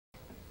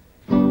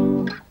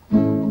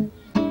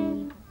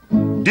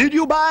Did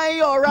you buy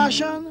your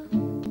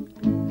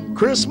ration?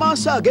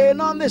 Christmas again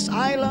on this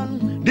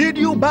island. Did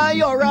you buy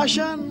your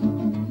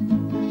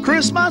ration?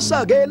 Christmas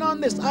again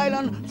on this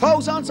island.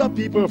 Thousands of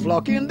people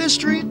flock in the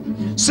street,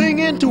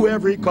 singing to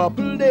every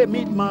couple they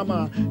meet.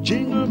 Mama,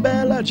 jingle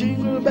bell,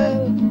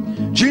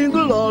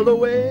 jingle all the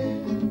way.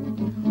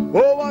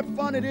 Oh, what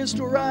fun it is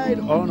to ride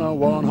on a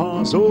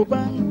one-horse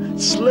open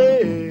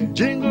sleigh.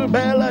 Jingle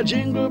bell,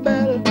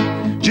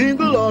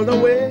 jingle all the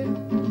way.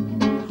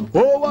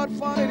 Oh, what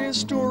fun it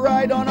is to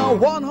ride on a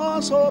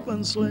one-horse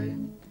open sleigh.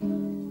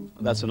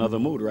 That's another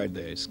mood right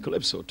there. It's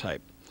calypso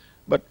type.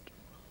 But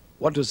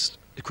what is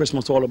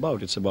Christmas all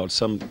about? It's about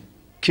some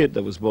kid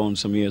that was born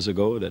some years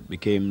ago that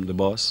became the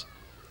boss,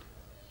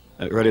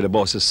 really the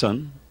boss's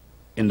son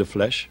in the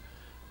flesh.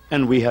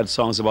 And we had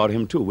songs about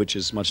him too, which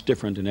is much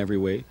different in every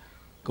way.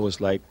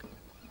 Goes like,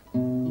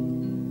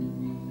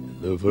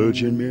 the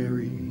Virgin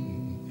Mary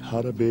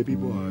had a baby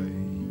boy.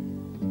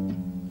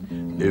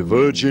 The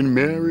Virgin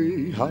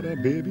Mary had a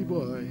baby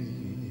boy.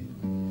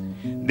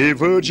 The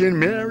Virgin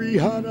Mary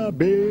had a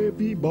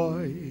baby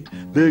boy.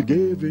 They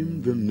gave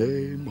him the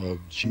name of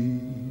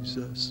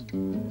Jesus.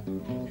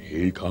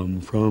 He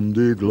come from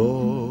the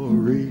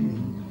glory.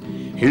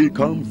 He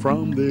come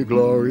from the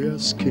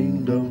glorious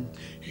kingdom.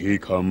 He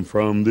come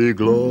from the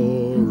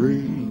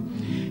glory.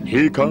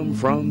 He come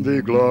from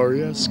the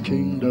glorious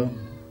kingdom.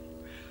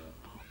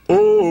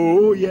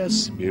 Oh,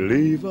 yes,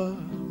 believer.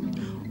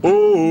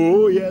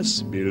 Oh,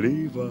 yes,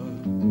 believer.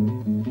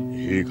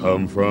 He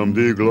come from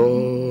the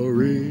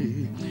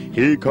glory.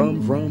 He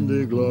come from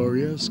the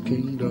glorious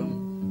kingdom.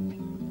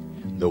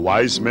 The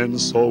wise men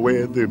saw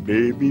where the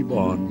baby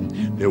born.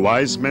 The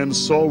wise men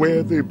saw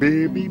where the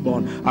baby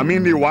born. I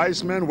mean, the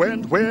wise men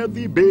went where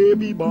the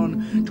baby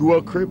born, to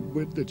a crib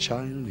with the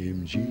child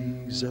named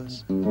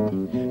Jesus.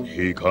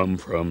 He come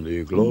from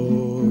the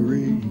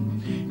glory.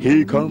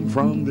 He come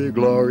from the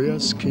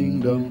glorious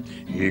kingdom.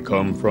 He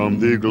come from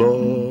the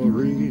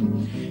glory.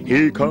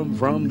 He come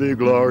from the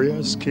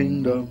glorious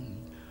kingdom.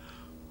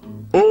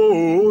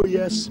 Oh,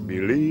 yes,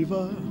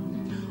 believer.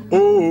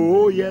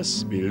 Oh,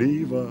 yes,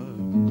 believer.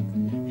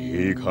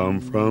 He come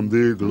from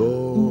the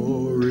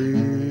glory.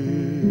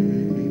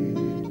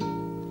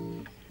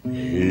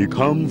 He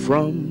come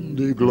from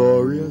the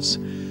glorious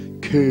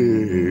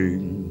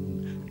kingdom.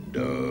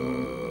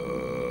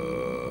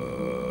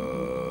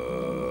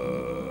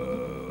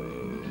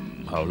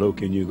 How low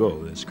can you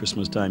go? It's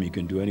Christmas time. You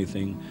can do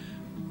anything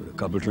with a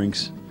couple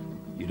drinks.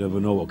 You never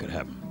know what could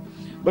happen.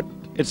 But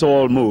it's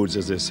all moods,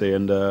 as they say,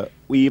 and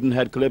we even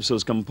had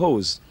calypsos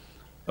composed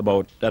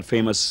about that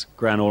famous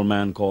grand old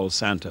man called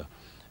Santa,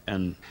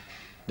 and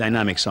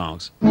dynamic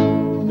songs.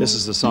 This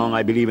is the song,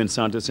 I believe in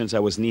Santa since I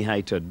was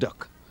knee-high to a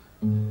duck.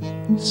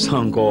 A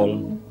song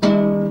called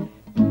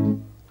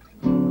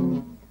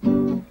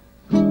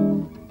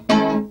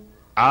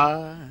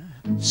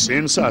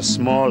Since I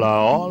small, I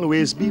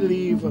always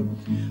believe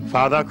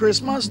Father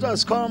Christmas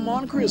does come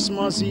on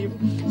Christmas Eve.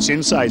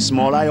 Since I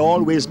small, I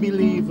always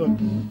believe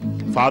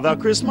Father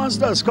Christmas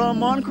does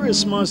come on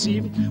Christmas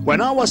Eve.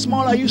 When I was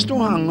small, I used to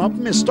hang up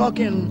my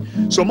stocking.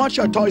 So much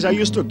of toys I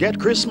used to get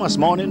Christmas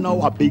morning.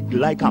 Now a big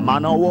like a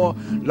man of war.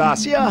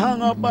 Last year I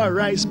hung up a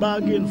rice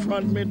bag in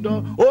front of me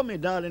door. Oh, me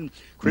darling,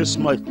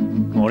 Christmas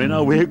morning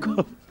I wake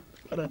up.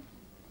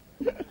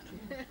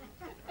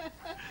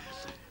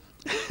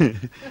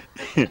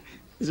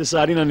 It's a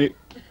sardine and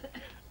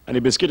the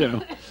biscuit, you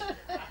know.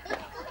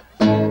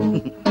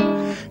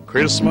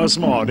 Christmas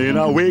morning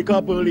I wake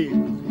up early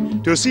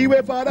to see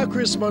where Father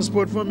Christmas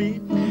put for me.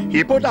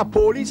 He put a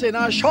police in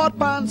a short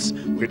pants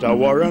with a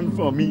warrant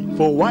for me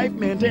for wife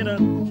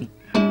maintenance.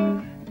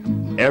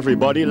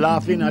 Everybody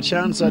laughing, a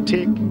chance I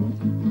take.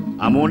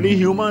 I'm only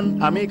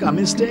human, I make a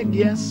mistake,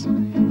 yes.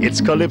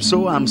 It's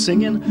calypso I'm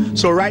singing,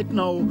 so right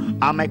now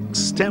I'm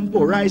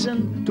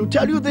extemporizing to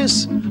tell you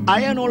this.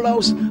 I ain't no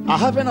louse, I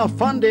having a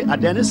fun day at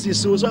Dennis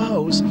D'Souza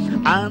house,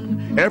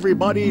 and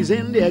everybody's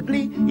in their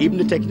glee, even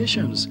the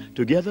technicians,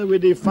 together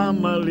with the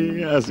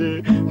family. I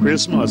say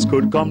Christmas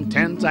could come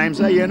 10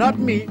 times a year, not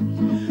me,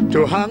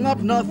 to hang up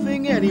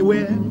nothing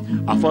anywhere.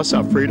 I was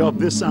afraid of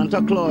this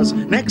Santa Claus.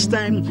 Next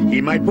time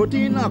he might put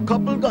in a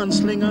couple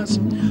gunslingers.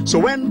 So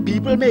when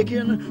people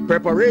making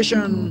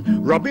preparation,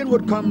 Robin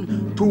would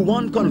come to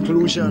one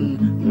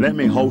conclusion: let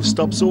me house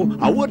up so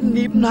I wouldn't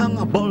even hang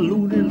a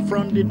balloon in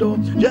front of the door.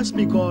 Just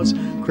because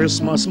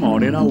Christmas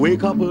morning I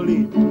wake up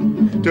early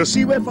to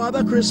see where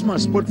Father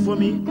Christmas put for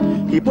me.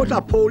 He put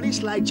a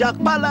police like Jack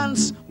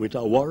Palance with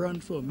a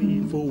warrant for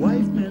me for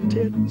wife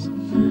maintenance.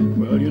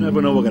 Well, you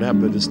never know what could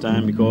happen this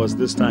time, because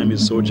this time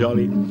is so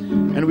jolly,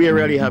 and we are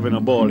really having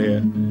a ball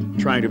here,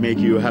 trying to make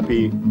you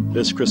happy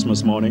this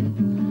Christmas morning.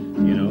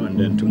 You know, and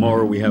then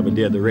tomorrow we have a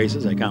day of the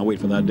races. I can't wait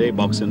for that day,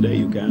 Boxing Day.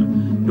 You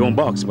can. Don't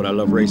box, but I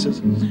love races.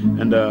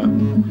 And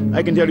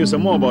I can tell you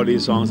some more about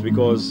these songs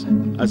because,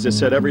 as I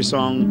said, every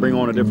song bring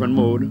on a different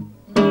mood.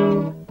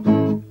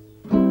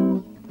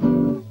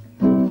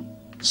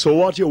 So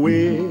what you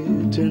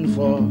waiting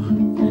for?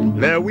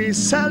 Let we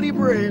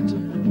celebrate.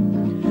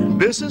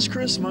 This is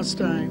Christmas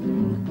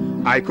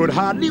time. I could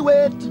hardly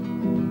wait.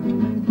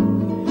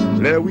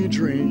 let we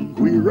drink,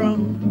 we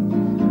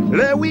rum,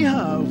 let we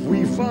have,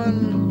 we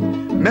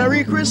fun.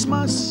 Merry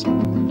Christmas,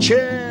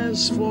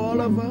 cheers for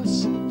all of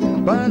us.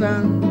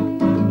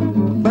 Ba-dan,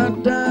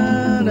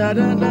 ba-dan,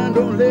 da-dan,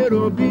 don't let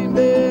it be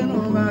me,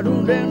 no,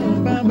 ba-dun,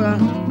 den, ba-ba.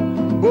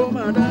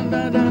 Bo-ma, dan,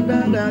 dan,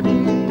 dan,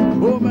 da-dee,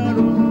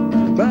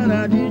 bo-ma-dun,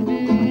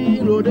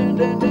 ba-da-dee-dee, lo, den,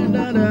 den, den,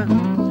 da-da,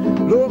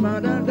 lo-ma,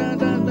 dan, dan,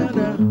 dan,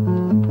 da-da.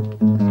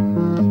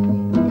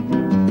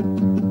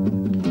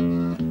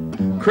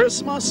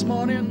 Christmas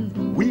morning,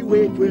 we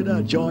wake with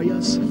a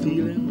joyous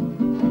feeling.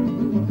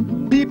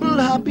 People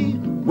happy,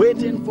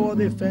 waiting for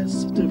the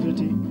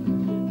festivity.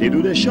 They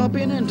do the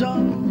shopping in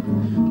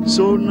town,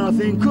 so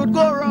nothing could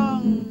go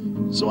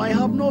wrong. So I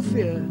have no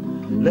fear,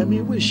 let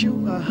me wish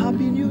you a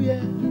happy new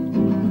year.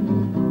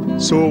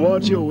 So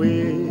what you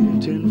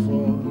waiting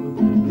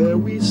for? Let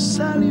we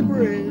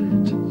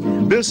celebrate.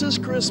 This is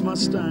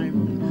Christmas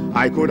time,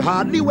 I could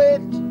hardly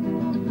wait.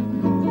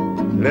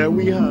 Let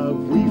we have,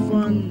 we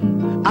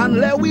fun, and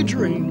let we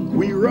drink,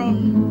 we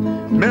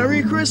rum.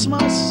 Merry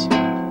Christmas,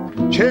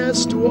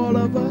 cheers to all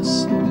of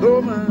us.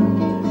 Oh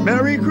man,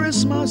 Merry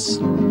Christmas,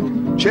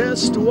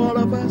 cheers to all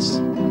of us.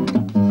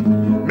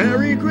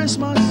 Merry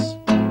Christmas,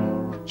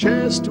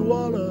 cheers to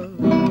all of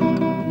us.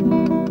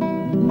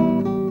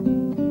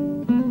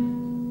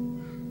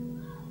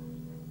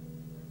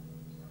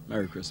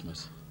 Merry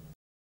Christmas.